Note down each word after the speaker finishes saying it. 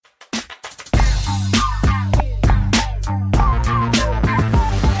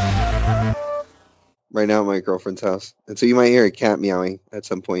right now at my girlfriend's house. And so you might hear a cat meowing at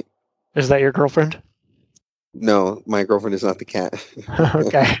some point. Is that your girlfriend? No, my girlfriend is not the cat.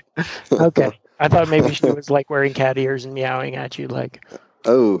 Okay. Okay. I thought maybe she was like wearing cat ears and meowing at you like.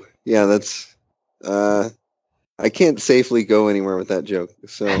 Oh, yeah, that's I can't safely go anywhere with that joke.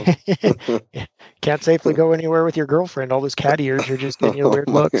 So Can't safely go anywhere with your girlfriend. All those cat ears are just giving you weird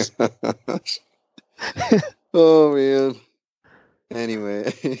looks. Oh man.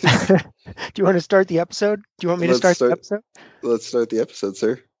 Anyway. Do you want to start the episode? Do you want me to start the episode? Let's start the episode,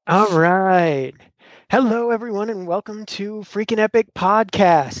 sir. All right. Hello, everyone, and welcome to Freaking Epic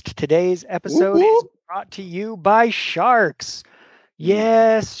Podcast. Today's episode is brought to you by sharks.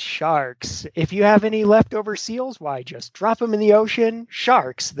 Yes, sharks. If you have any leftover seals, why, just drop them in the ocean.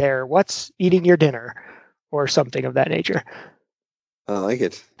 Sharks, they're what's eating your dinner, or something of that nature. I like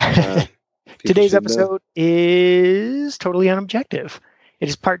it. Today's episode is totally unobjective. It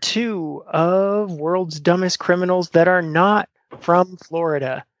is part 2 of World's Dumbest Criminals that are not from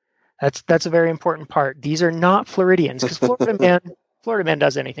Florida. That's a very important part. These are not Floridians, because Florida man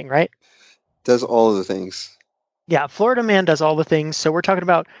does anything, right? Does all of the things. Yeah, Florida man does all the things. So we're talking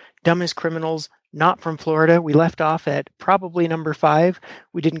about dumbest criminals not from Florida. We left off at probably number 5.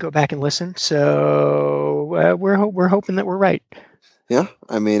 We didn't go back and listen, so we're hoping that we're right. Yeah,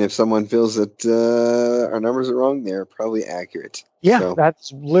 I mean, if someone feels that our numbers are wrong, they're probably accurate. Yeah, so.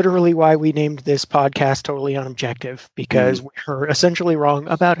 That's literally why we named this podcast Totally Unobjective, because we're essentially wrong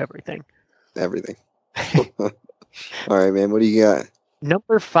about everything. Everything. All right, man, what do you got?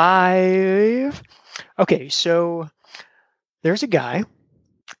 Number 5. Okay, so there's a guy,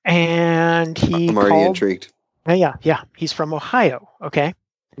 and I'm already intrigued. Yeah, he's from Ohio, okay?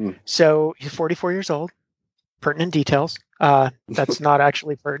 So he's 44 years old. Pertinent details. That's not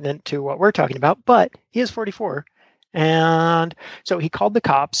actually pertinent to what we're talking about, but he is 44. And so he called the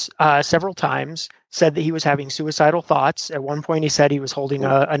cops several times, said that he was having suicidal thoughts. At one point, he said he was holding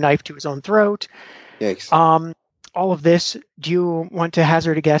a knife to his own throat. Yikes. All of this, do you want to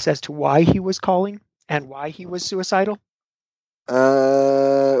hazard a guess as to why he was calling and why he was suicidal?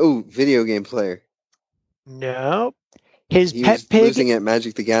 Video game player. No. His he pet was pig. Losing at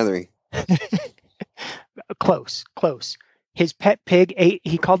Magic the Gathering. Close. His pet pig ate.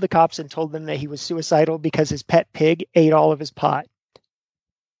 He called the cops and told them that he was suicidal because his pet pig ate all of his pot.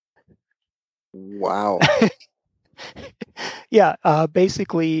 Wow. Yeah.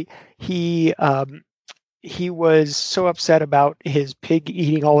 Basically, he was so upset about his pig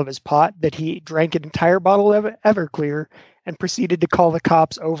eating all of his pot that he drank an entire bottle of Everclear and proceeded to call the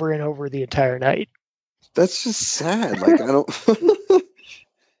cops over and over the entire night. That's just sad. Like, I don't.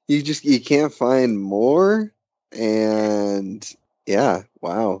 You can't find more. And yeah,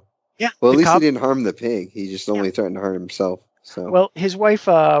 wow. Yeah. Well, at least he didn't harm the pig. He just only threatened to harm himself. So. Well, his wife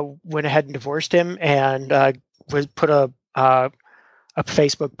went ahead and divorced him and put a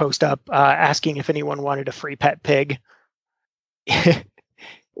Facebook post up asking if anyone wanted a free pet pig.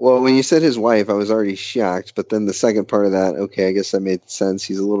 Well, when you said his wife, I was already shocked. But then the second part of that, okay, I guess that made sense.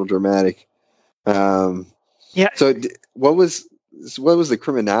 He's a little dramatic. Yeah. So what was the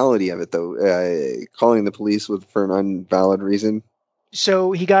criminality of it, though? Calling the police for an invalid reason?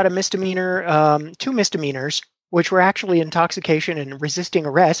 So he got a misdemeanor, 2 misdemeanors, which were actually intoxication and resisting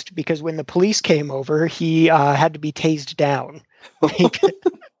arrest, because when the police came over, he had to be tased down.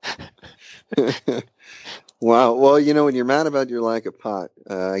 Wow. Well, when you're mad about your lack of pot,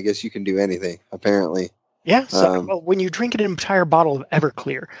 I guess you can do anything, apparently. Yeah. So, when you drink an entire bottle of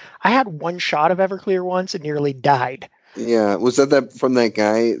Everclear, I had 1 shot of Everclear once and nearly died. Yeah. Was that from that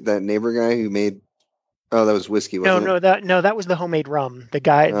guy, that neighbor guy who made? Oh, that was whiskey. Wasn't it? That was the homemade rum. The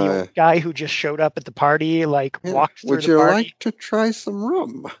old guy who just showed up at the party, walked through the party. Would you like to try some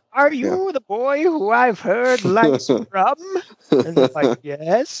rum? Are you the boy who I've heard likes rum? And they're like,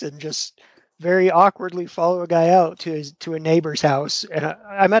 yes, and just very awkwardly follow a guy out to a neighbor's house. And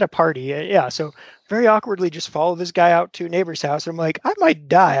I'm at a party, so very awkwardly just follow this guy out to a neighbor's house. I'm like, I might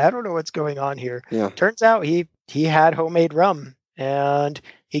die. I don't know what's going on here. Yeah. Turns out he had homemade rum, and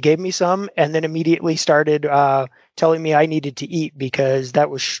he gave me some, and then immediately started telling me I needed to eat because that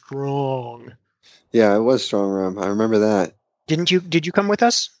was strong. Yeah, it was strong rum. I remember that. Did you come with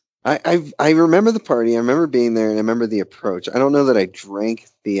us? I remember the party. I remember being there, and I remember the approach. I don't know that I drank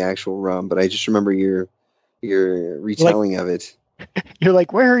the actual rum, but I just remember your retelling of it. You're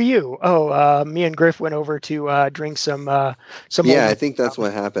like, where are you? Oh, me and Griff went over to drink some. Yeah, I think that's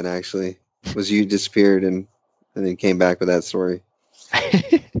what happened. Actually, was you disappeared and then came back with that story.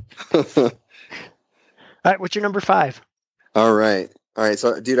 All right, what's your number 5? All right.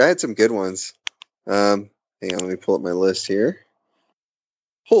 So, dude, I had some good ones. Hang on, let me pull up my list here.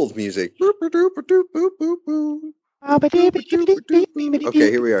 Hold music. Okay,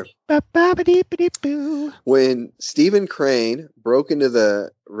 here we are. When Stephen Crane broke into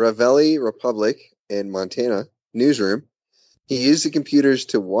the Ravelli Republic in Montana newsroom, he used the computers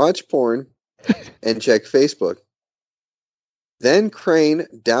to watch porn and check Facebook. Then Crane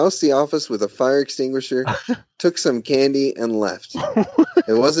doused the office with a fire extinguisher, took some candy, and left.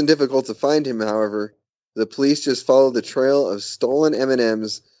 It wasn't difficult to find him, however. The police just followed the trail of stolen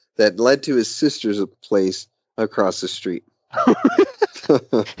M&Ms that led to his sister's place across the street.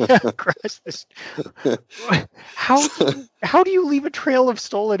 Across the How do you leave a trail of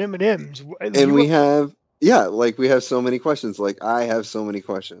stolen M&Ms? And we have so many questions. Like, I have so many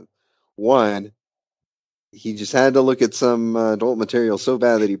questions. One, he just had to look at some adult material so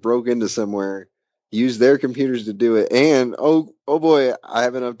bad that he broke into somewhere, used their computers to do it, and oh boy, I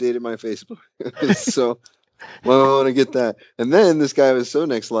haven't updated my Facebook. So I want to get that. And then this guy was so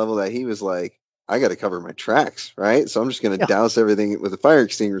next level that he was like, I got to cover my tracks, right? So I'm just going to douse everything with the fire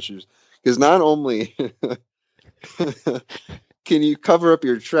extinguishers. Because not only can you cover up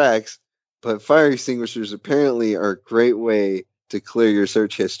your tracks, but fire extinguishers apparently are a great way to clear your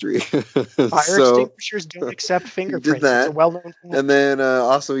search history. Fire extinguishers don't accept fingerprints. It's a well-known thing. And then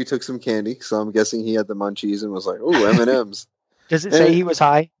also he took some candy, so I'm guessing he had the munchies and was like, "Oh, M&Ms." Does it say he was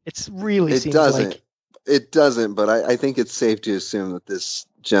high? It doesn't, but I think it's safe to assume that this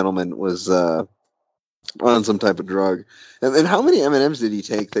gentleman was on some type of drug. And then how many M&Ms did he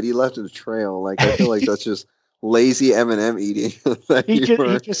take that he left in a trail? Like, I feel like that's just lazy M&M eating. He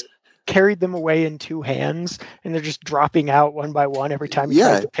just carried them away in two hands, and they're just dropping out one by one every time he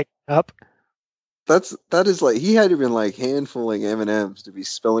tried to pick them up. That is like, he had to have been like handfulling M&Ms to be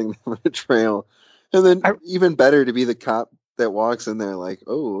spilling them on a trail. And then even better to be the cop that walks in there like,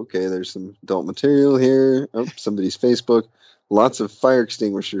 oh, okay, there's some adult material here. Oh, somebody's Facebook. Lots of fire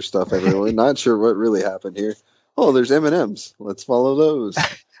extinguisher stuff everywhere. Not sure what really happened here. Oh, there's M&Ms. Let's follow those.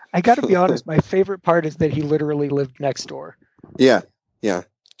 I got to be honest, my favorite part is that he literally lived next door. Yeah.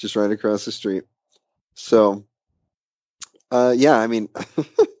 Just right across the street. So, I mean,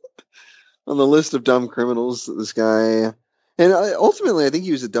 on the list of dumb criminals, this guy, and ultimately, I think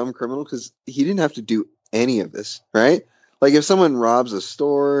he was a dumb criminal because he didn't have to do any of this, right? Like, if someone robs a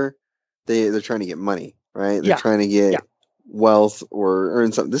store, they're trying to get money, right? They're trying to get wealth or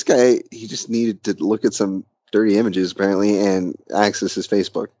earn something. This guy, he just needed to look at some dirty images, apparently, and access his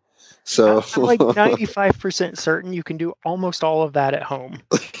Facebook. So I'm like 95% certain you can do almost all of that at home.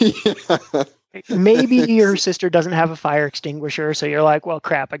 Maybe your sister doesn't have a fire extinguisher, so you're like, well,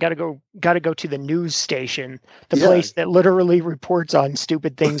 crap, I gotta go to the news station, the place that literally reports on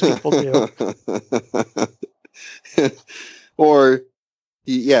stupid things people do. Or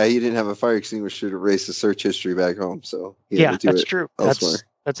he didn't have a fire extinguisher to erase the search history back home, so that's true.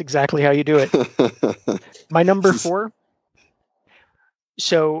 That's exactly how you do it. My number 4.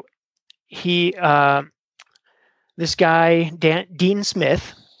 So he, this guy, Dean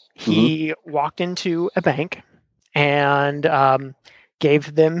Smith, he walked into a bank and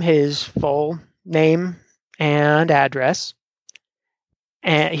gave them his full name and address.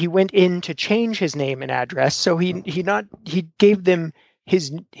 And he went in to change his name and address. So he gave them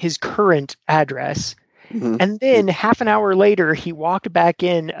his current address. And then half an hour later, he walked back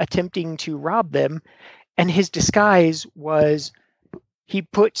in attempting to rob them. And his disguise was he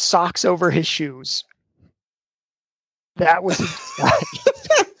put socks over his shoes. That was his disguise.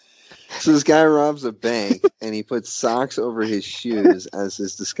 So this guy robs a bank and he puts socks over his shoes as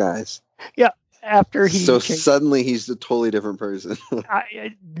his disguise. Yeah. After he suddenly he's a totally different person.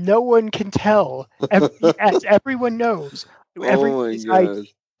 No one can tell. As everyone knows, everyone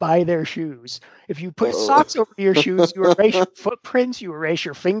decides by their shoes. If you put socks over your shoes, you erase your footprints, you erase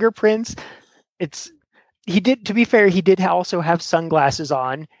your fingerprints. To be fair, he did also have sunglasses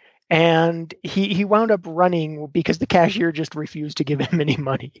on, and he wound up running because the cashier just refused to give him any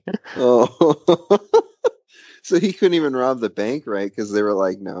money. So he couldn't even rob the bank, right? Because they were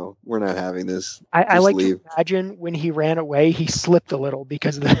like, no, we're not having this. I like to imagine when he ran away, he slipped a little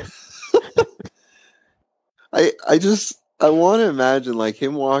because of the... I want to imagine like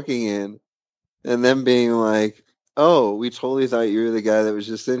him walking in and then being like, oh, we totally thought you were the guy that was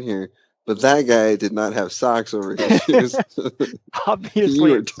just in here. But that guy did not have socks over his shoes. Obviously, you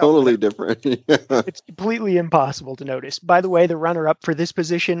were totally different. It's completely impossible to notice. By the way, the runner-up for this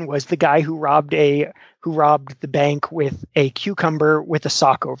position was the guy who robbed the bank with a cucumber with a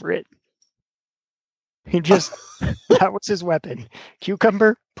sock over it. That was his weapon.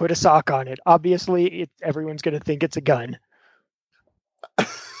 Cucumber, put a sock on it. Obviously, everyone's going to think it's a gun. I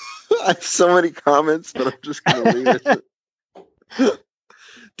have so many comments, but I'm just going to leave it.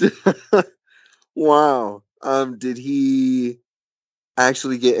 Wow. Did he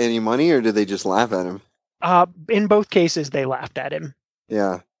actually get any money, or did they just laugh at him? In both cases, they laughed at him.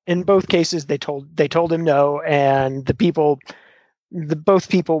 Yeah. In both cases, they told him no, and both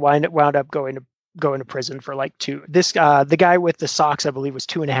people wound up going to prison for like the guy with the socks, I believe, was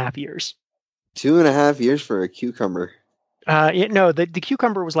 2.5 years. 2.5 years for a cucumber. No, the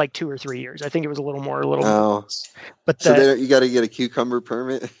cucumber was like 2 or 3 years. I think it was a little more. But so you got to get a cucumber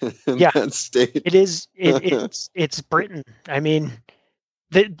permit in that state. It's Britain. I mean,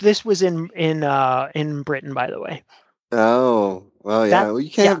 this was in Britain, by the way. Oh, well, yeah. Well,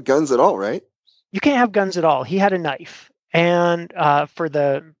 you can't have guns at all, right? You can't have guns at all. He had a knife, and for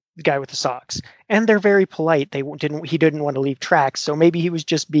the guy with the socks, and they're very polite. He didn't want to leave tracks, so maybe he was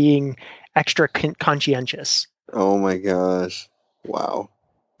just being extra conscientious. Oh my gosh! Wow.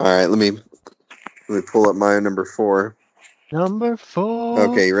 All right, let me pull up my number 4. Number 4.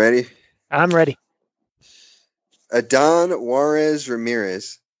 Okay, you ready? I'm ready. Adon Juarez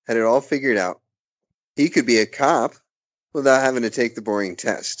Ramirez had it all figured out. He could be a cop without having to take the boring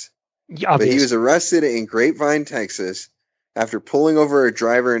test. But he was arrested in Grapevine, Texas, after pulling over a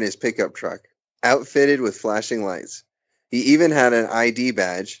driver in his pickup truck, outfitted with flashing lights. He even had an ID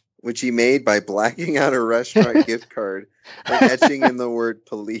badge, which he made by blacking out a restaurant gift card and etching in the word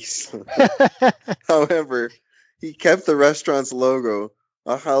police. However, he kept the restaurant's logo,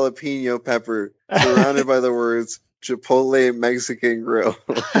 a jalapeno pepper, surrounded by the words Chipotle Mexican Grill.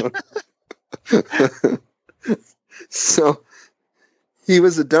 So he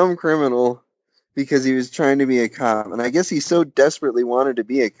was a dumb criminal because he was trying to be a cop. And I guess he so desperately wanted to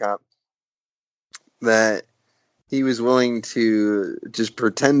be a cop that he was willing to just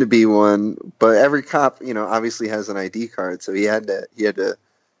pretend to be one. But every cop, obviously has an ID card. So he had to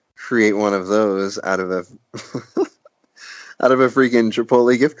create one of those out of a out of a freaking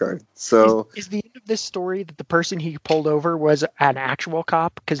Chipotle gift card. So is the end of this story that the person he pulled over was an actual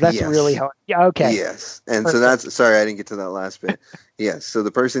cop? Because that's really how. Yeah. Okay. Yes, and perfect. So that's sorry, I didn't get to that last bit. Yes, so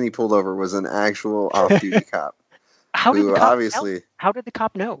the person he pulled over was an actual off-duty cop. How did the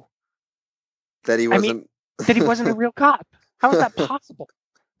cop know that he wasn't that he wasn't a real cop? How is that possible?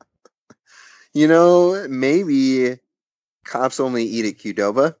 Maybe cops only eat at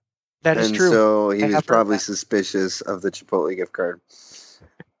Qdoba. That is true. So he was probably suspicious of the Chipotle gift card.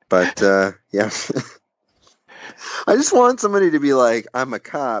 But, yeah. I just want somebody to be like, I'm a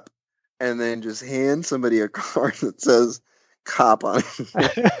cop, and then just hand somebody a card that says cop on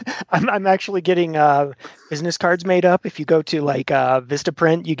it. I'm actually getting business cards made up. If you go to like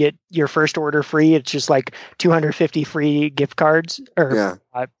Vistaprint, you get your first order free. It's just like 250 free gift cards or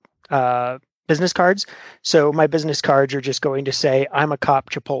business cards. So my business cards are just going to say, I'm a cop,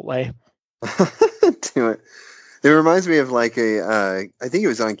 Chipotle. Do it. It reminds me of like I think it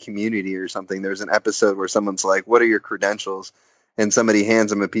was on Community or something. There's an episode where someone's like, what are your credentials? And somebody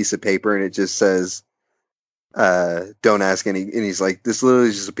hands him a piece of paper and it just says, don't ask any. And he's like, this literally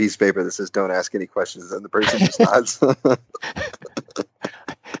is just a piece of paper that says, don't ask any questions. And the person just nods.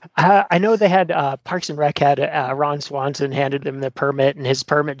 I know they had Parks and Rec had Ron Swanson handed them the permit, and his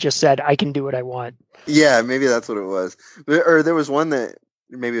permit just said, I can do what I want. Yeah, maybe that's what it was. Or there was one that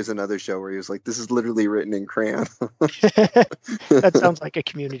maybe it was another show where he was like, this is literally written in crayon. That sounds like a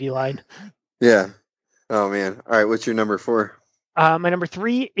Community line. Yeah. Oh, man. All right. What's your number 4? My number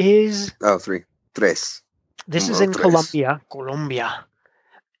 3 is... Oh, 3. Tres. This is in Colombia.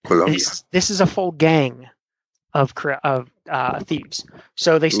 This is a full gang of thieves.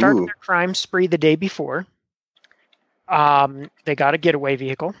 So they started their crime spree the day before. They got a getaway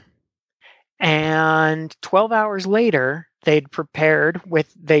vehicle. And 12 hours later, they'd prepared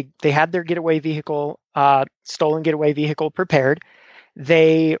they had their getaway vehicle, stolen getaway vehicle prepared.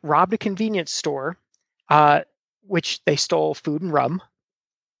 They robbed a convenience store, which they stole food and rum.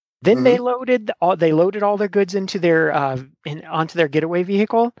 Then they loaded all their goods into onto their getaway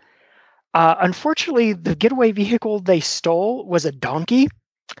vehicle. Unfortunately, the getaway vehicle they stole was a donkey,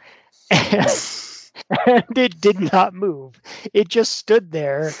 and it did not move. It just stood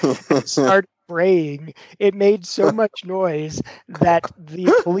there and started braying. It made so much noise that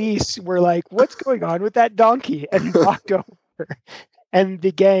the police were like, "What's going on with that donkey?" and walked over. And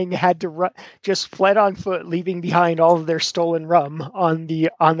the gang had to just fled on foot, leaving behind all of their stolen rum on the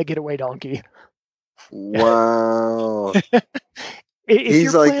getaway donkey. Wow.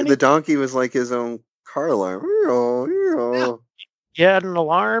 He's like, the donkey was like his own car alarm. He had an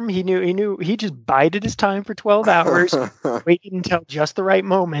alarm. He knew he just bided his time for 12 hours, waited until just the right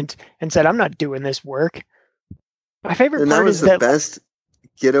moment, and said, I'm not doing this work. My favorite part is that best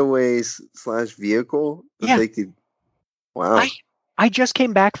getaway / vehicle that they could. Wow. I just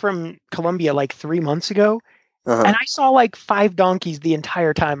came back from Colombia like 3 months ago, Uh-huh. and I saw like 5 donkeys the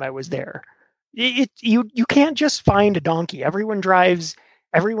entire time I was there. You can't just find a donkey. Everyone drives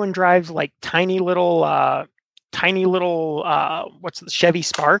like tiny little what's the Chevy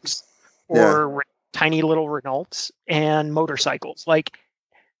Sparks Yeah. or tiny little Renaults and motorcycles. Like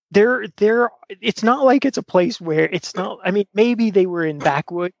they're it's not like it's a place where it's not. I mean, maybe they were in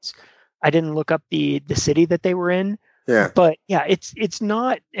backwoods. I didn't look up the city that they were in. Yeah. But yeah, it's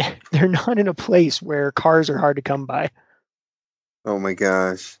not. They're not in a place where cars are hard to come by. Oh my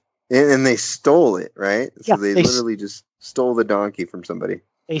gosh. And they stole it, right? So Yeah, they literally just stole the donkey from somebody.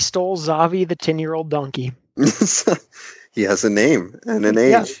 They stole Zavi, the 10-year-old donkey. He has a name and an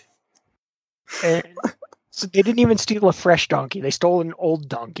age. Yeah. And so they didn't even steal a fresh donkey. They stole an old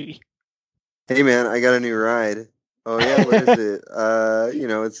donkey. Hey man, I got a new ride. Oh yeah, what is it?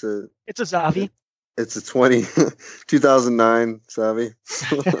 It's a Zavi. It's a 2009 Zavi.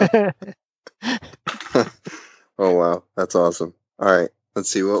 Oh wow, that's awesome. All right, let's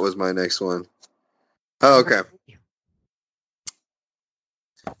see. What was my next one? Oh, okay.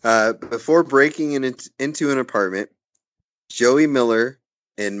 Before breaking into an apartment, Joey Miller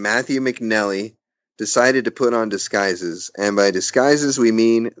and Matthew McNally decided to put on disguises. And by disguises, we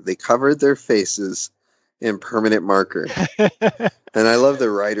mean they covered their faces in permanent marker. And I love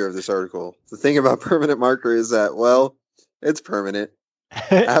the writer of this article. The thing about permanent marker is that, well, it's permanent.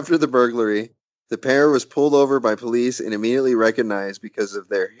 After the burglary, the pair was pulled over by police and immediately recognized because of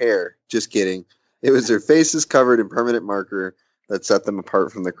their hair. Just kidding. It was their faces covered in permanent marker that set them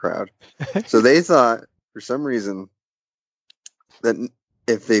apart from the crowd. So they thought, for some reason, that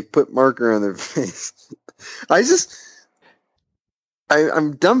if they put marker on their face,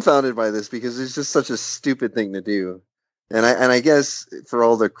 I'm dumbfounded by this because it's just such a stupid thing to do. And I guess for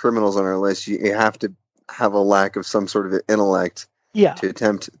all the criminals on our list, you have to have a lack of some sort of intellect to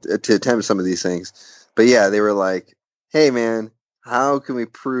attempt some of these things. But yeah, they were like, hey man, how can we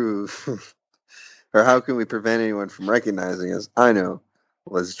prove or how can we prevent anyone from recognizing us? I know.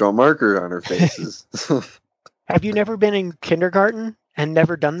 Let's draw marker on our faces. Have you never been in kindergarten and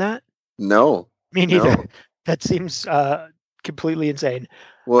never done that? No. Me neither. No. That seems completely insane.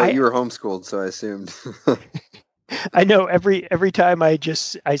 Well, you were homeschooled, so I assumed. I know every time I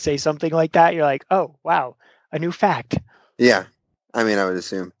say something like that, you're like, oh wow, a new fact. Yeah. I mean, I would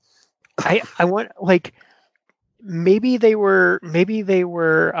assume. I want, like, maybe they were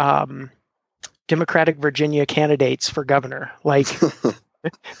Democratic Virginia candidates for governor. Like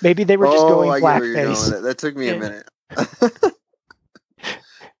maybe they were just going blackface. That took me a minute.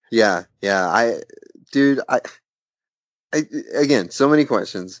 Yeah. Again, so many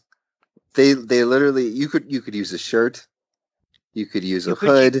questions. They literally, you could use a shirt, you could use a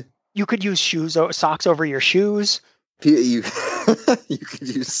hood, you could use socks over your shoes. You could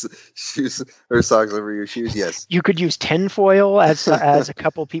use shoes or socks over your shoes. Yes. You could use tinfoil, as a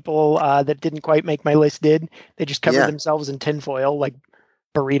couple people that didn't quite make my list did. They just covered themselves in tinfoil like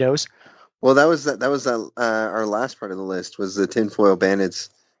burritos. Well, that was our last part of the list was the tinfoil bandits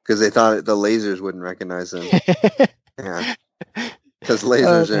because they thought the lasers wouldn't recognize them. Yeah, because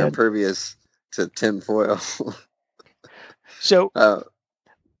lasers are impervious to tinfoil. So,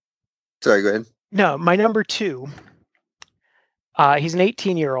 sorry, go ahead. No, my number 2. He's an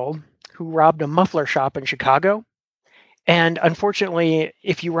 18-year-old who robbed a muffler shop in Chicago. And unfortunately,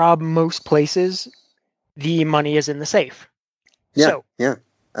 if you rob most places, the money is in the safe. Yeah,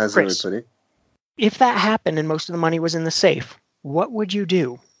 as Chris, I would put it. If that happened and most of the money was in the safe, what would you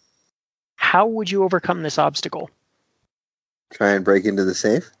do? How would you overcome this obstacle? Try and break into the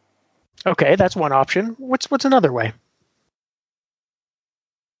safe? Okay, that's one option. What's another way?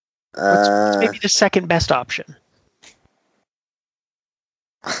 What's maybe the second best option?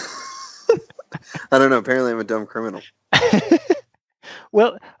 I don't know. Apparently, I'm a dumb criminal.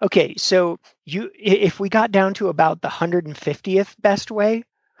 Well, okay. So if we got down to about the 150th best way,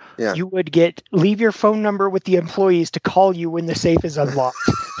 you would leave your phone number with the employees to call you when the safe is unlocked.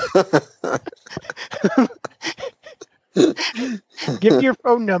 Give your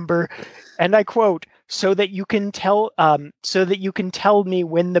phone number, and I quote, so that you can tell me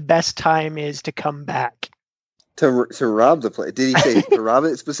when the best time is to come back. To rob the place. Did he say to rob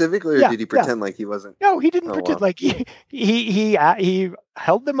it specifically, or did he pretend like he wasn't? No, he didn't pretend. Like he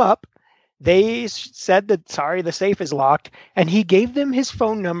held them up. They said that, sorry, the safe is locked, and he gave them his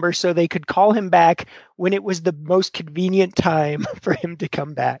phone number so they could call him back when it was the most convenient time for him to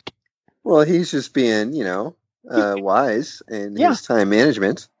come back. Well, he's just being, wise in his time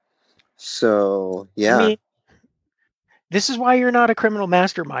management. So, yeah. I mean, this is why you're not a criminal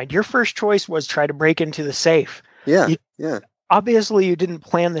mastermind. Your first choice was try to break into the safe. Yeah, obviously you didn't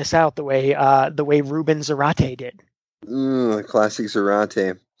plan this out the way Ruben Zarate did. Classic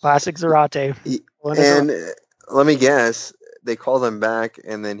Zarate. Classic Zarate. And let me guess, they called him back,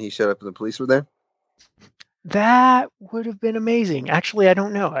 and then he showed up, and the police were there. That would have been amazing. Actually, I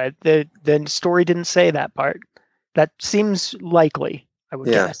don't know. The story didn't say that part. That seems likely, I would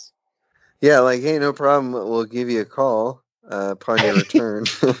guess. Yeah, like, hey, no problem. We'll give you a call upon your return.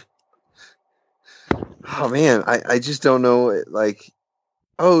 Oh, man, I just don't know. Like,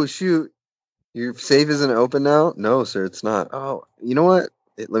 oh, shoot, your safe isn't open now? No, sir, it's not. Oh, you know what?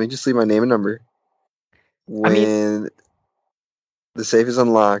 Let me just leave my name and number. When the safe is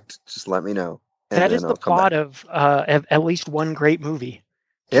unlocked, just let me know. That is the plot of at least one great movie.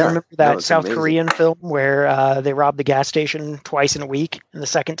 Do you remember that South Korean film where they robbed the gas station twice in a week, and the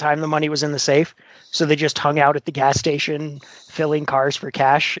second time the money was in the safe? So they just hung out at the gas station filling cars for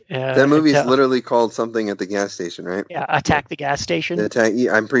cash. That movie is literally called something at the gas station, right? Yeah, Attack the Gas Station.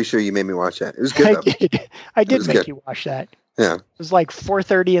 I'm pretty sure you made me watch that. It was good, though. I did make you watch that. Yeah. It was like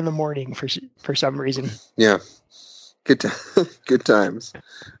 4:30 in the morning for some reason. Yeah. Good times.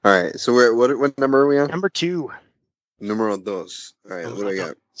 All right. So what number are we on? Number 2. Numero dos. All right. What do I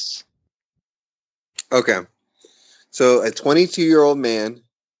got? Okay. So a 22-year-old man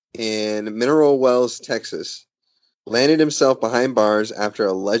in Mineral Wells, Texas, landed himself behind bars after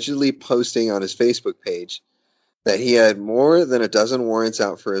allegedly posting on his Facebook page that he had more than a dozen warrants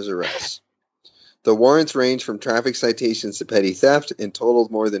out for his arrest. The warrants range from traffic citations to petty theft and totaled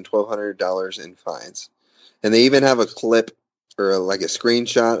more than $1,200 in fines. And they even have a clip or like a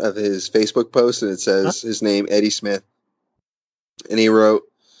screenshot of his Facebook post, and it says his name, Eddie Smith. And he wrote,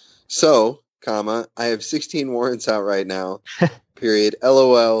 "So, I have 16 warrants out right now, period.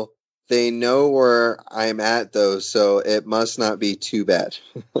 LOL. They know where I'm at, though, so it must not be too bad."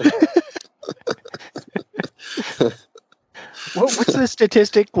 What's the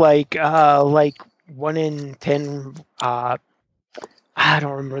statistic? Like 1 in 10... I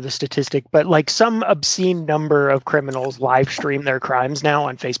don't remember the statistic, but like some obscene number of criminals live stream their crimes now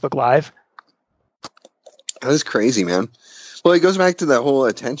on Facebook Live. That's crazy, man. Well, it goes back to that whole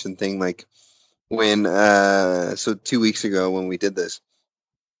attention thing. Like when, so 2 weeks ago when we did this,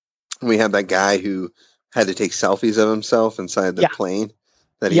 we had that guy who had to take selfies of himself inside the plane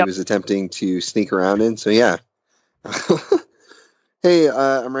that he was attempting to sneak around in. So yeah. Hey,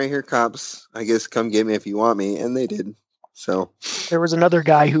 I'm right here, cops. I guess come get me if you want me. And they did. So there was another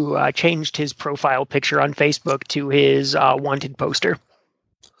guy who changed his profile picture on Facebook to his wanted poster.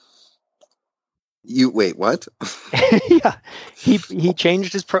 You wait, what? Yeah, he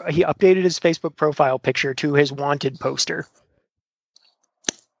changed he updated his Facebook profile picture to his wanted poster.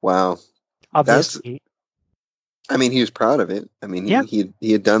 Wow, obviously. I mean, he was proud of it. I mean,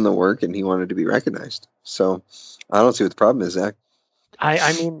 he had done the work and he wanted to be recognized. So I don't see what the problem is, Zach.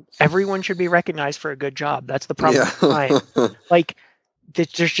 I mean, everyone should be recognized for a good job. That's the problem. Yeah. Like, there's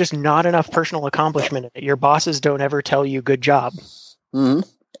just not enough personal accomplishment in it. Your bosses don't ever tell you good job. Mm-hmm.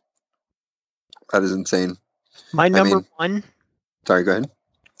 That is insane. My number one... Sorry, go ahead.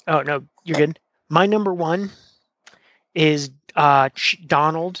 Oh, no, you're good. My number 1 is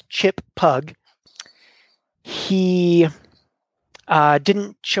Donald Chip Pug. He...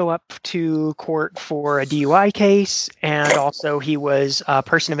 didn't show up to court for a DUI case, and also he was a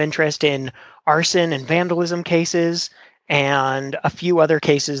person of interest in arson and vandalism cases, and a few other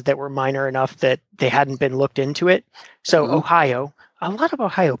cases that were minor enough that they hadn't been looked into it. So Ohio, a lot of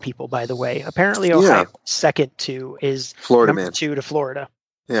Ohio people, by the way. Apparently Ohio second to is Florida, number 2 to Florida.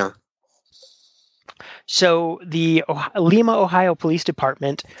 Yeah. So the Lima, Ohio Police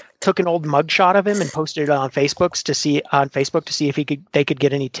Department took an old mugshot of him and posted it on Facebook to see if they could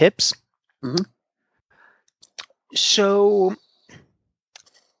get any tips. Mm-hmm. So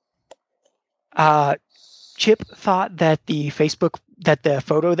Chip thought that the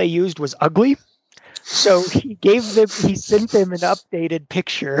photo they used was ugly. So he sent them an updated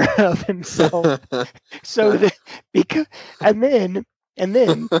picture of himself. So that and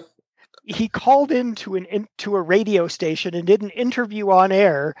then he called into a radio station and did an interview on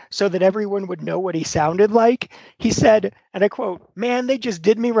air so that everyone would know what he sounded like. He said, and I quote, "Man, they just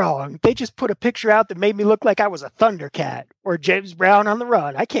did me wrong. They just put a picture out that made me look like I was a Thundercat or James Brown on the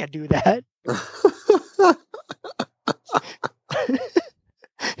run. I can't do that."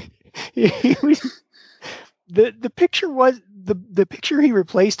 The picture was the picture he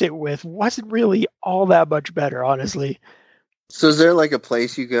replaced it with wasn't really all that much better, honestly. So is there like a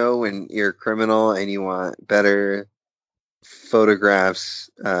place you go when you're a criminal and you want better photographs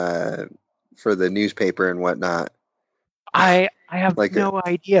for the newspaper and whatnot? I have like no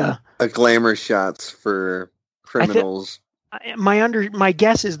idea. A glamour shots for criminals. My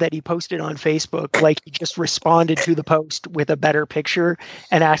guess is that he posted on Facebook, like he just responded to the post with a better picture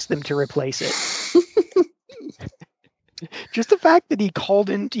and asked them to replace it. Just the fact that he called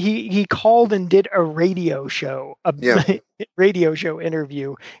and did a radio show, radio show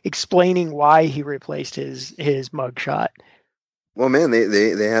interview explaining why he replaced his mugshot. Well, man,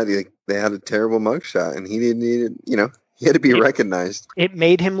 they had a terrible mugshot, and he needed he had to be recognized. It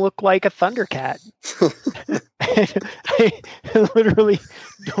made him look like a Thundercat. I literally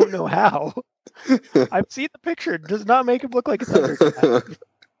don't know how. I've seen the picture. It does not make him look like a Thundercat.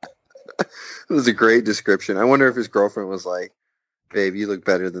 It was a great description. I wonder if his girlfriend was like, "Babe, you look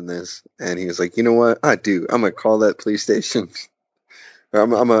better than this," and he was like, "You know what? I do. I'm gonna call that police station.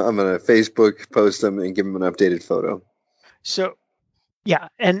 I'm gonna Facebook post them and give them an updated photo." So, yeah,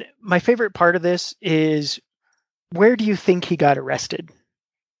 and my favorite part of this is, where do you think he got arrested?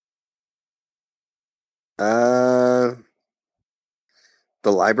 The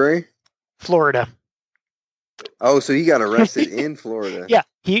library? Florida. Oh, so he got arrested in Florida. Yeah,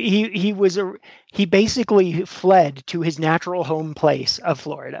 he basically fled to his natural home place of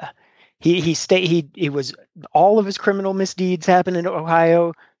Florida. He was, all of his criminal misdeeds happened in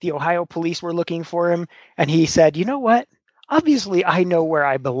Ohio. The Ohio police were looking for him, and he said, "You know what? Obviously, I know where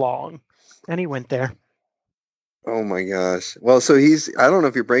I belong," and he went there. Oh my gosh! Well, so I don't know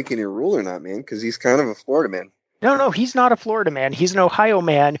if you're breaking your rule or not, man, because he's kind of a Florida man. No, he's not a Florida man. He's an Ohio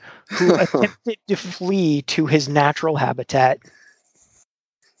man who attempted to flee to his natural habitat.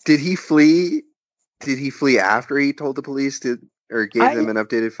 Did he flee? Did he flee after he told the police or gave them an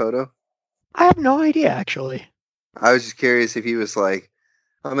updated photo? I have no idea, actually. I was just curious if he was like,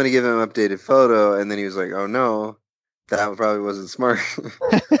 "I'm going to give him an updated photo," and then he was like, "Oh no, that probably wasn't smart.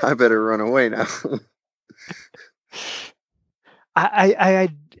 I better run away now."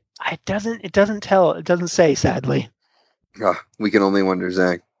 It doesn't say, sadly. Oh, we can only wonder,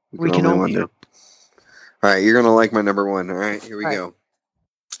 Zach. We can only wonder. All right, you're gonna like my number one. All right, here we go.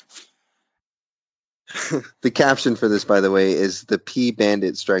 The caption for this, by the way, is "The P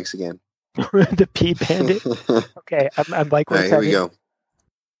Bandit Strikes Again." The P Bandit. Okay, I'm like, all right, here we go.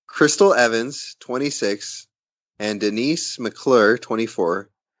 Crystal Evans, 26, and Denise McClure, 24,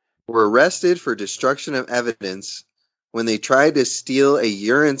 were arrested for destruction of evidence when they tried to steal a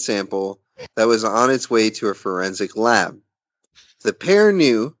urine sample that was on its way to a forensic lab. The pair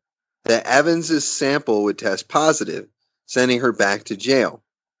knew that Evans' sample would test positive, sending her back to jail.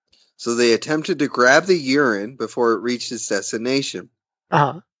 So they attempted to grab the urine before it reached its destination.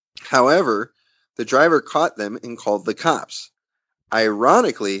 Uh-huh. However, the driver caught them and called the cops.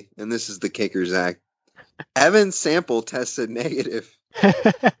 Ironically, and this is the kicker, Zach, Evans' sample tested negative.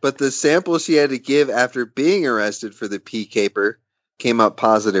 But the sample she had to give after being arrested for the pee caper came up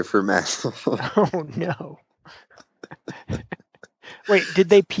positive for meth. Oh no! Wait, did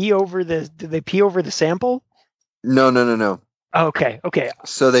they pee over the sample? No. Okay.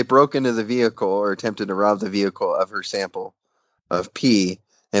 So they broke into the vehicle or attempted to rob the vehicle of her sample of pee,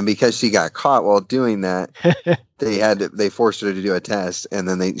 and because she got caught while doing that, they forced her to do a test, and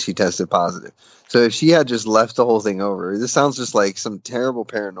then she tested positive. So if she had just left the whole thing over, this sounds just like some terrible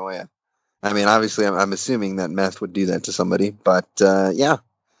paranoia. I mean, obviously, I'm assuming that meth would do that to somebody, but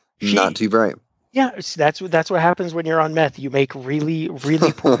not too bright. Yeah, that's what happens when you're on meth. You make really,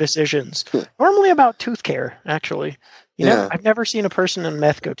 really poor decisions. Normally about tooth care, actually. I've never seen a person on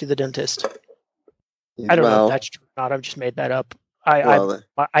meth go to the dentist. I don't know if that's true or not. I've just made that up.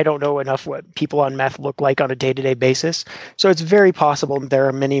 I don't know enough what people on meth look like on a day-to-day basis, so it's very possible there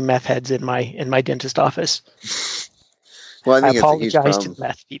are many meth heads in my dentist office. Well, I apologize to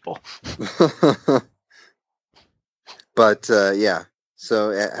meth people. But yeah, so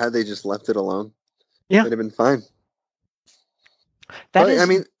had they just left it alone, it'd have been fine. That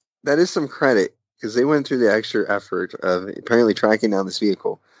is some credit, because they went through the extra effort of apparently tracking down this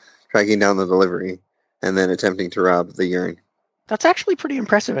vehicle, tracking down the delivery, and then attempting to rob the urine. That's actually pretty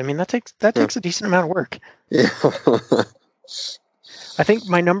impressive. I mean, that takes a decent amount of work. Yeah. I think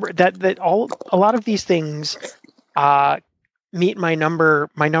my number a lot of these things meet my number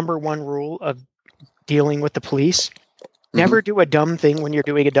one rule of dealing with the police. Never do a dumb thing when you're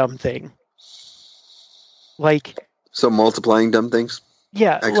doing a dumb thing. So multiplying dumb things?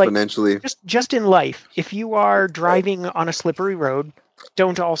 Yeah. Exponentially. Just in life, if you are driving on a slippery road,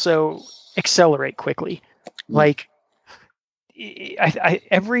 don't also accelerate quickly.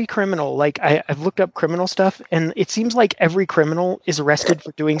 Every criminal, I've looked up criminal stuff, and it seems like every criminal is arrested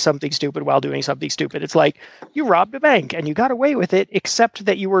for doing something stupid while doing something stupid. It's like, you robbed a bank and you got away with it, except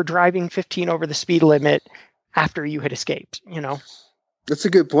that you were driving 15 over the speed limit after you had escaped, That's a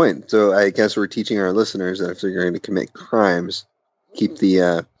good point. So I guess we're teaching our listeners that if they're going to commit crimes, keep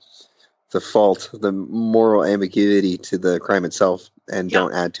the fault, the moral ambiguity to the crime itself, and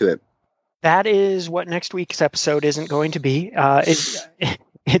don't add to it. That is what next week's episode isn't going to be.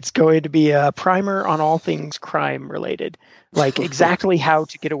 It's going to be a primer on all things crime related, like exactly how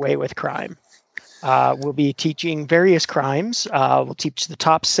to get away with crime. We'll be teaching various crimes. We'll teach the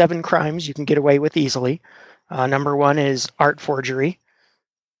top 7 crimes you can get away with easily. Number 1 is art forgery.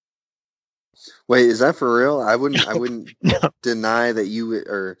 Wait, is that for real? I wouldn't No. deny that you would,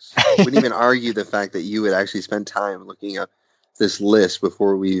 or wouldn't even argue the fact that you would actually spend time looking up this list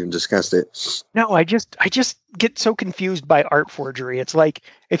before we even discussed it. No, I just get so confused by art forgery. It's like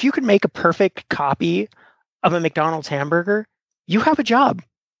if you could make a perfect copy of a McDonald's hamburger, you have a job.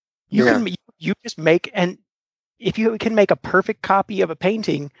 You just make, and if you can make a perfect copy of a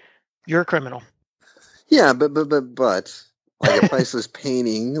painting, you're a criminal. Yeah, but like a priceless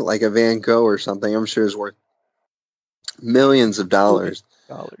painting, like a Van Gogh or something, I'm sure is worth millions of dollars.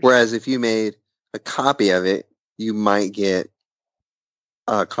 Whereas if you made a copy of it, you might get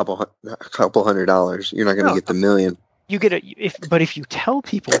a couple $100. You're not going to get the million. You get but if you tell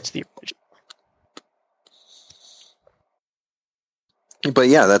people it's the original. But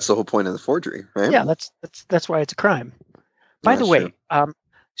yeah, that's the whole point of the forgery, right? Yeah, that's why it's a crime. By the way,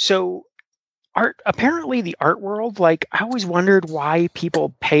 so apparently the art world, like I always wondered why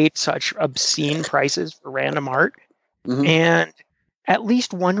people paid such obscene prices for random art. Mm-hmm. And at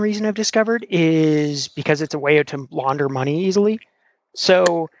least one reason I've discovered is because it's a way to launder money easily.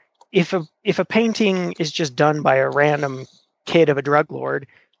 So if a painting is just done by a random kid of a drug lord,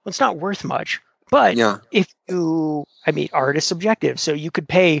 well, it's not worth much. But art is subjective, so you could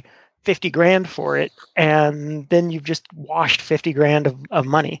pay $50,000 for it, and then you've just washed $50,000 of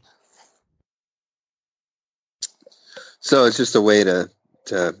money. So it's just a way to,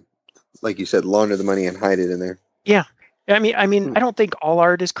 like you said, launder the money and hide it in there. Yeah, I mean, I don't think all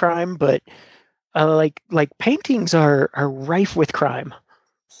art is crime, but like paintings are rife with crime.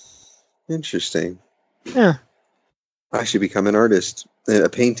 Interesting. Yeah. I should become an artist, a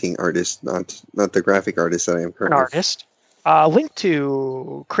painting artist, not the graphic artist that I am currently. An artist. Link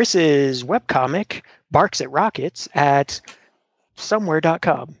to Chris's webcomic, Barks at Rockets, at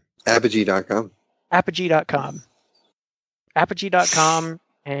somewhere.com. Apogee.com. Apogee.com. Apogee.com.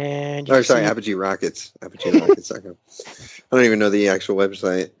 And Apogee Rockets. ApogeeRockets.com. I don't even know the actual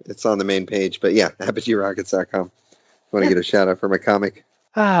website. It's on the main page, but yeah, ApogeeRockets.com. I want to get a shout out for my comic.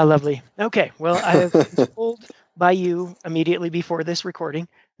 Ah, lovely. Okay, well, I've been told by you immediately before this recording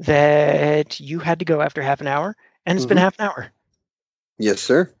that you had to go after half an hour, and it's been half an hour. Yes,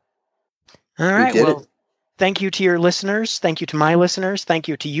 sir. All right, well, thank you to your listeners. Thank you to my listeners. Thank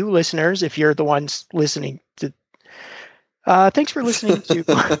you to you listeners if you're the ones listening to. Thanks for listening to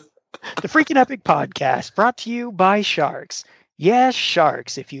the Freaking Epic Podcast, brought to you by sharks. Yes,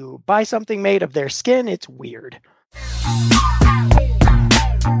 sharks. If you buy something made of their skin, it's weird.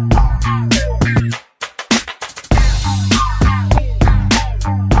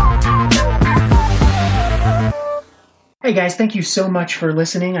 Hey guys, thank you so much for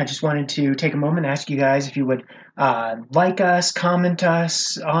listening. I just wanted to take a moment and ask you guys if you would like us, comment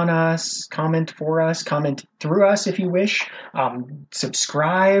us, on us, comment for us, comment through us if you wish,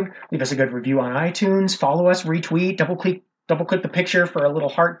 subscribe, leave us a good review on iTunes, follow us, retweet, double click the picture for a little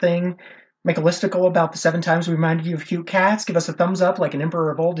heart thing, make a listicle about the 7 times we reminded you of cute cats, give us a thumbs up like an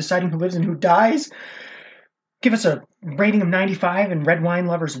emperor of old deciding who lives and who dies, give us a rating of 95 in Red Wine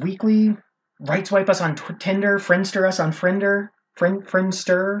Lovers Weekly, right swipe us on Tinder, Friendster us on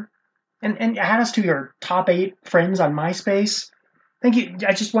Friendster, and add us to your top 8 friends on MySpace. Thank you.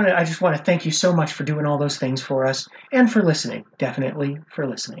 I just want to thank you so much for doing all those things for us and for listening. Definitely for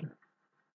listening.